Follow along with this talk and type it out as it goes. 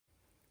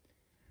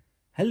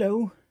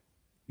Hello,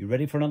 you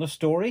ready for another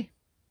story?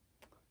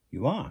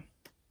 You are?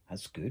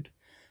 That's good,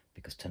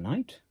 because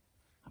tonight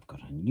I've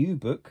got a new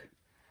book,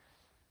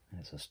 and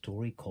it's a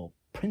story called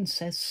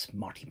Princess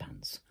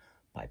Smartypants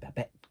by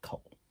Babette,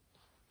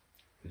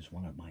 who's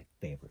one of my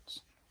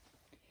favourites.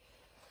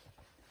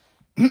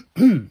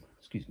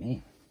 Excuse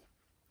me.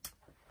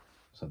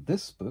 So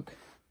this book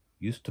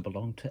used to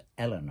belong to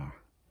Eleanor,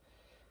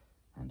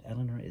 and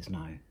Eleanor is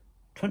now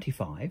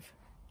 25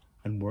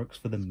 and works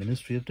for the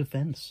Ministry of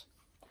Defence.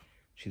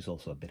 She's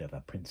also a bit of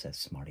a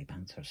Princess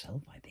Smartypants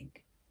herself, I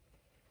think.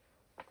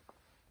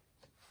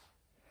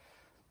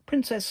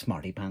 Princess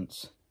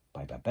Smartypants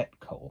by Babette.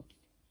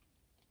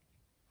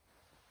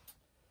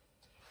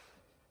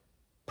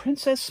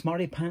 Princess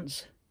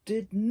Smartypants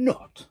did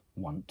not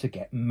want to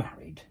get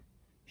married.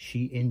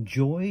 She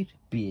enjoyed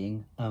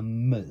being a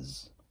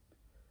Ms.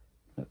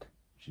 Look,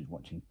 she's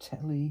watching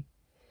telly,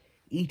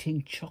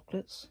 eating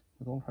chocolates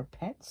with all her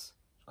pets.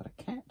 She's got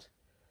a cat,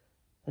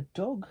 a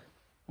dog,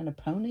 and a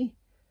pony.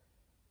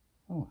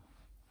 Oh,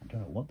 I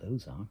don't know what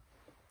those are.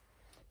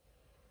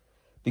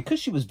 Because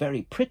she was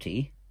very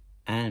pretty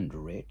and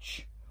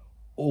rich,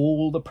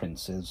 all the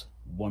princes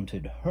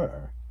wanted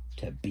her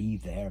to be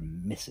their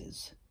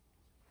missus.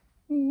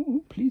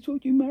 Oh, please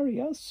won't you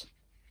marry us?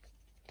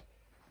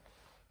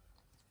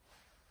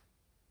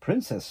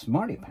 Princess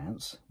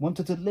Smartypants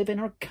wanted to live in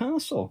her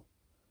castle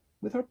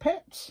with her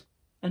pets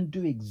and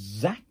do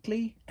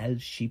exactly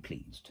as she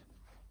pleased.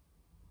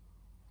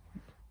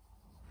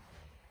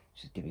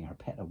 She's giving her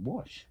pet a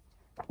wash.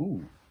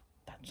 Ooh,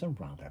 that's a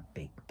rather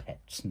big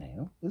pet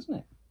snail, isn't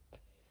it?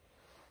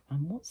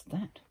 And what's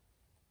that?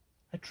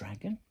 A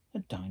dragon? A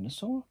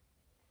dinosaur?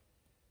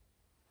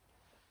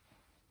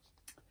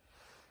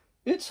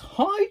 It's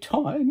high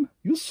time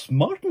you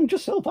smartened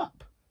yourself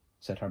up,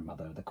 said her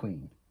mother, the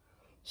Queen.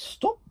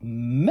 Stop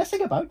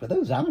messing about with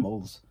those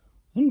animals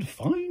and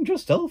find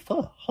yourself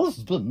a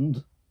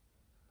husband.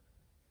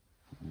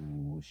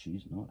 Oh,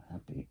 she's not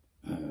happy.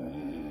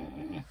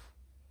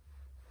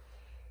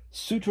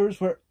 Suitors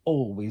were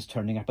always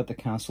turning up at the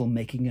castle,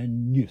 making a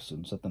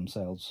nuisance of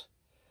themselves.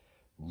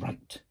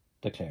 Right,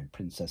 declared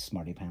Princess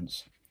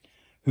Smartypants.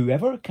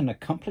 Whoever can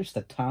accomplish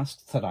the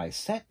tasks that I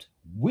set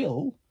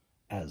will,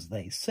 as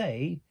they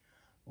say,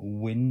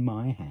 win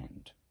my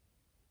hand.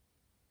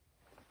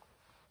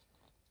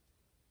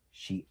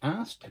 She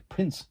asked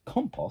Prince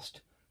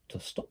Compost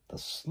to stop the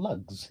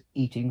slugs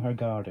eating her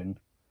garden.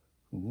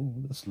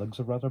 Ooh, the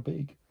slugs are rather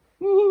big.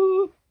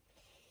 Ooh.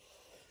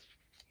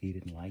 He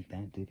didn't like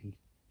that, did he?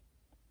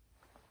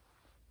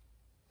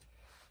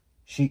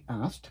 She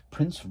asked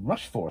Prince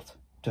Rushforth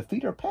to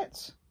feed her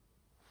pets.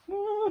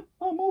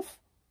 I'm off.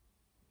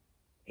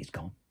 He's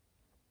gone.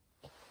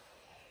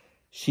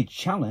 She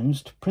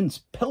challenged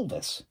Prince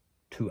Pelvis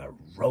to a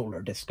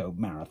roller disco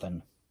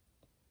marathon.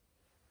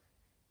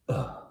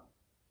 Ugh.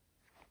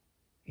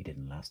 He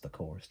didn't last the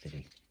course, did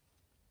he?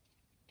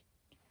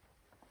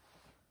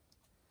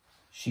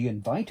 She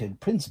invited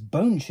Prince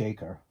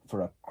Boneshaker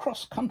for a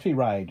cross-country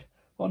ride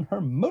on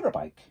her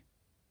motorbike.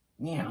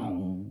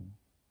 Meow.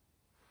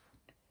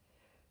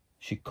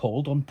 She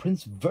called on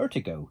Prince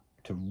Vertigo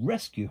to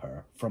rescue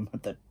her from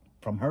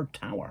her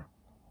tower.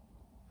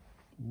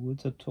 Ooh,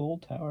 it's a tall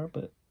tower,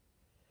 but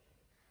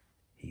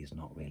he's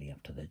not really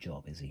up to the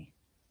job, is he?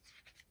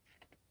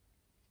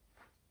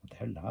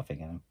 They're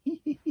laughing at him.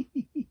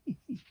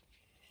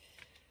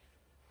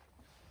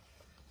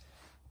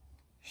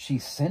 She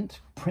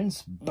sent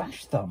Prince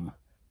Bashthumb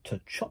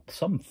to chop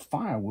some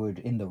firewood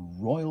in the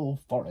royal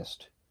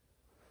forest.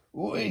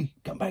 Oi,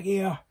 come back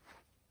here.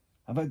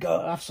 Have a go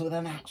at us with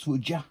an axe,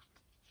 would ya?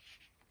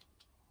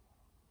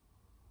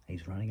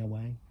 He's running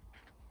away.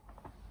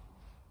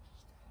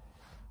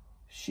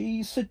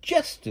 She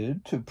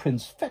suggested to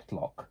Prince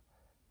Fetlock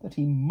that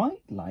he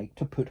might like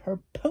to put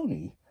her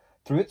pony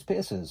through its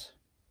paces.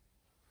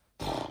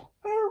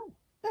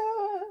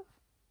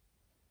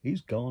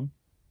 He's gone.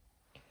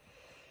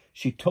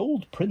 She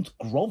told Prince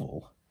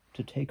Grovel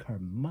to take her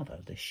mother,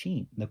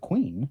 the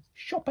Queen,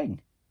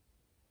 shopping.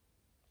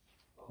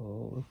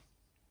 Oh,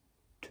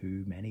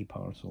 too many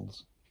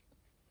parcels.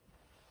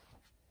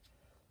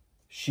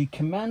 She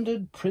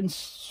commanded Prince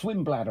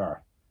Swimbladder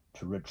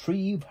to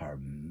retrieve her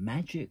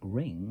magic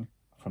ring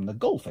from the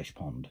goldfish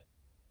pond.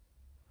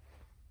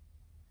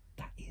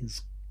 That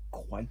is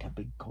quite a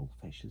big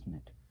goldfish, isn't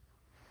it?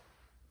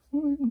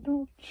 I'm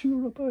not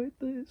sure about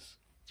this.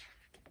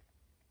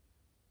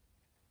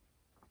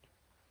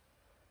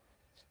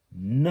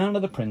 None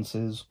of the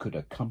princes could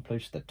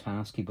accomplish the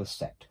task he was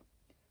set.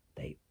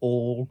 They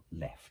all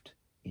left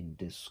in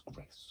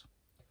disgrace.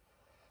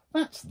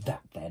 That's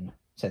that then,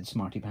 said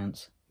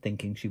Smartypants,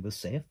 thinking she was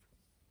safe.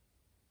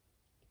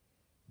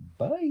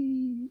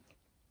 Bye.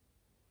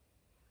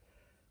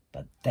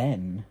 But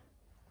then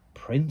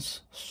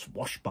Prince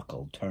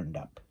Swashbuckle turned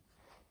up.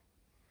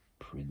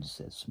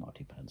 Princess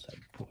Smartypants, I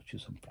brought you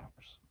some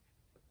flowers.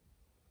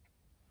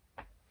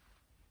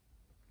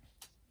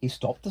 He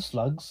stopped the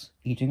slugs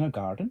eating her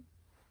garden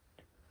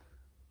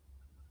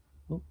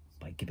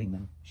by giving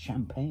them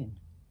champagne,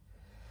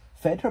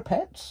 fed her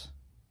pets,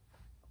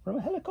 from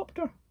a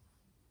helicopter.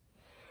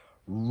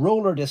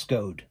 Roller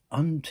discoed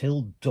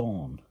until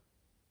dawn.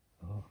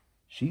 Oh,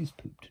 she's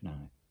pooped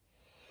now.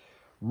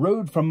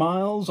 Rode for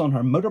miles on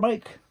her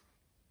motorbike.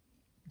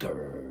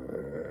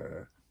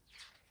 Grrr.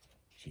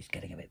 She's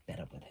getting a bit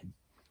better with him.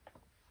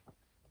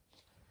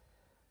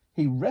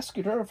 He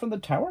rescued her from the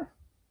tower.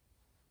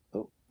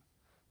 Oh,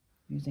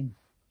 using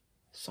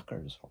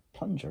suckers or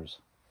plungers.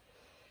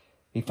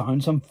 He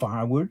found some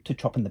firewood to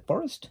chop in the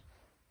forest.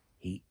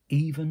 He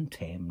even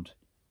tamed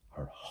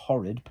her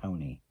horrid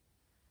pony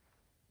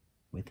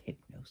with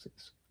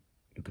hypnosis.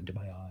 Look into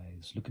my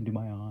eyes, look into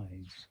my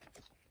eyes.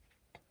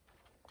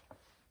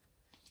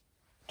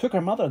 Took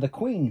her mother, the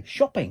queen,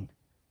 shopping.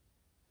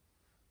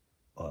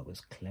 Oh, it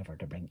was clever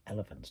to bring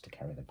elephants to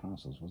carry the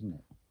parcels, wasn't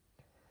it?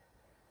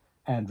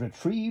 And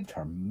retrieved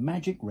her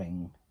magic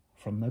ring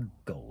from the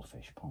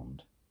goldfish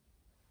pond.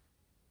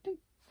 Ding,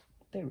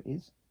 there it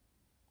is.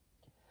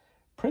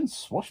 Prince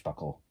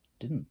Swashbuckle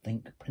didn't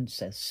think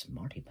Princess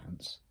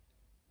Smartypants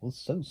was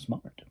so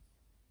smart.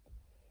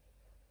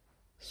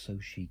 So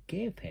she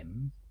gave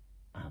him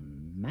a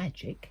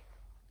magic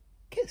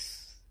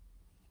kiss.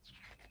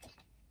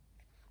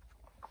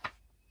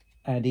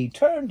 And he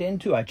turned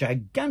into a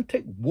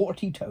gigantic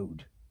warty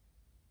toad.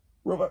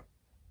 Robert.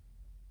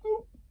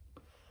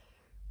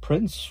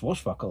 Prince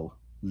Swashbuckle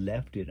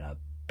left in a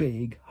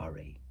big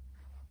hurry.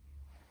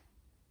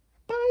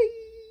 Bye!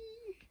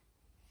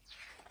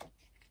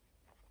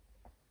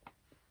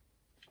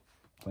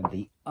 When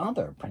the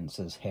other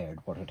princes heard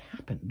what had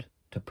happened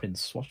to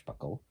Prince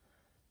Swashbuckle,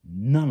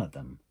 none of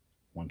them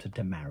wanted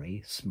to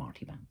marry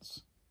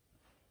Smartypants.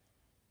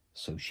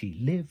 So she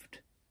lived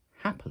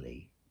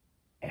happily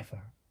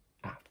ever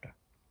after.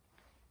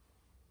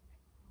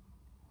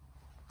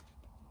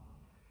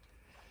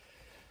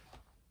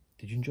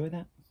 Did you enjoy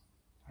that?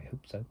 I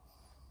hope so.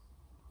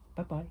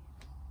 Bye-bye.